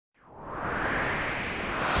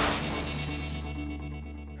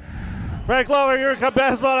Frank Loncar,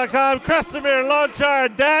 EuroCupBasketball.com, Kresimir, Loncar,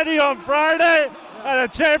 and Danny on Friday, and a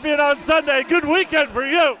champion on Sunday. Good weekend for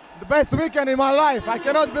you. The best weekend in my life. I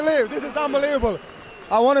cannot believe. This is unbelievable.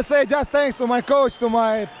 I want to say just thanks to my coach, to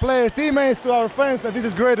my player teammates, to our fans, and this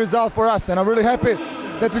is a great result for us. And I'm really happy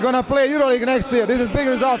that we're going to play EuroLeague next year. This is a big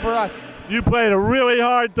result for us. You played a really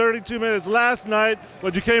hard 32 minutes last night,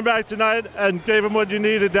 but you came back tonight and gave them what you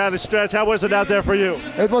needed down the stretch. How was it out there for you?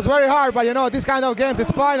 It was very hard, but you know, this kind of games,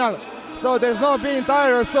 it's final. So there's no being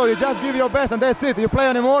tired or so. You just give your best and that's it. You play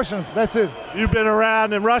on emotions, that's it. You've been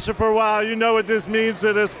around in Russia for a while. You know what this means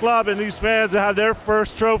to this club and these fans to have their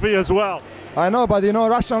first trophy as well. I know, but you know,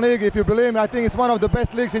 Russian league, if you believe me, I think it's one of the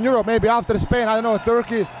best leagues in Europe, maybe after Spain, I don't know,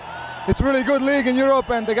 Turkey. It's really good league in Europe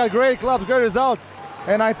and they got great clubs, great result.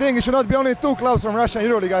 And I think it should not be only 2 clubs from Russia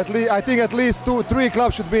EuroLeague. I think at least 2-3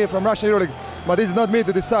 clubs should be from Russia EuroLeague. But this is not me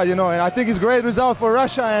to decide, you know. And I think it's a great result for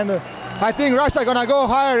Russia. And I think Russia gonna go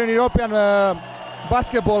higher in European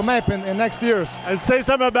basketball map in next years. And say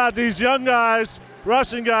something about these young guys,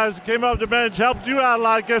 Russian guys who came up the bench, helped you out a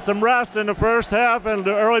lot, get some rest in the first half and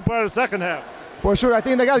the early part of the second half. For sure, I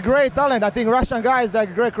think they got great talent. I think Russian guys, they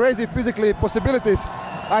got crazy physically possibilities.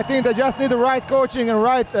 I think they just need the right coaching and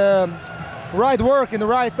right work in the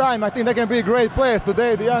right time. I think they can be great players.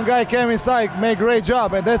 Today the young guy came inside, made a great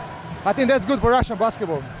job, and I think that's good for Russian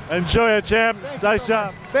basketball. Enjoy it, champ. Nice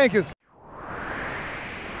job. Thank you.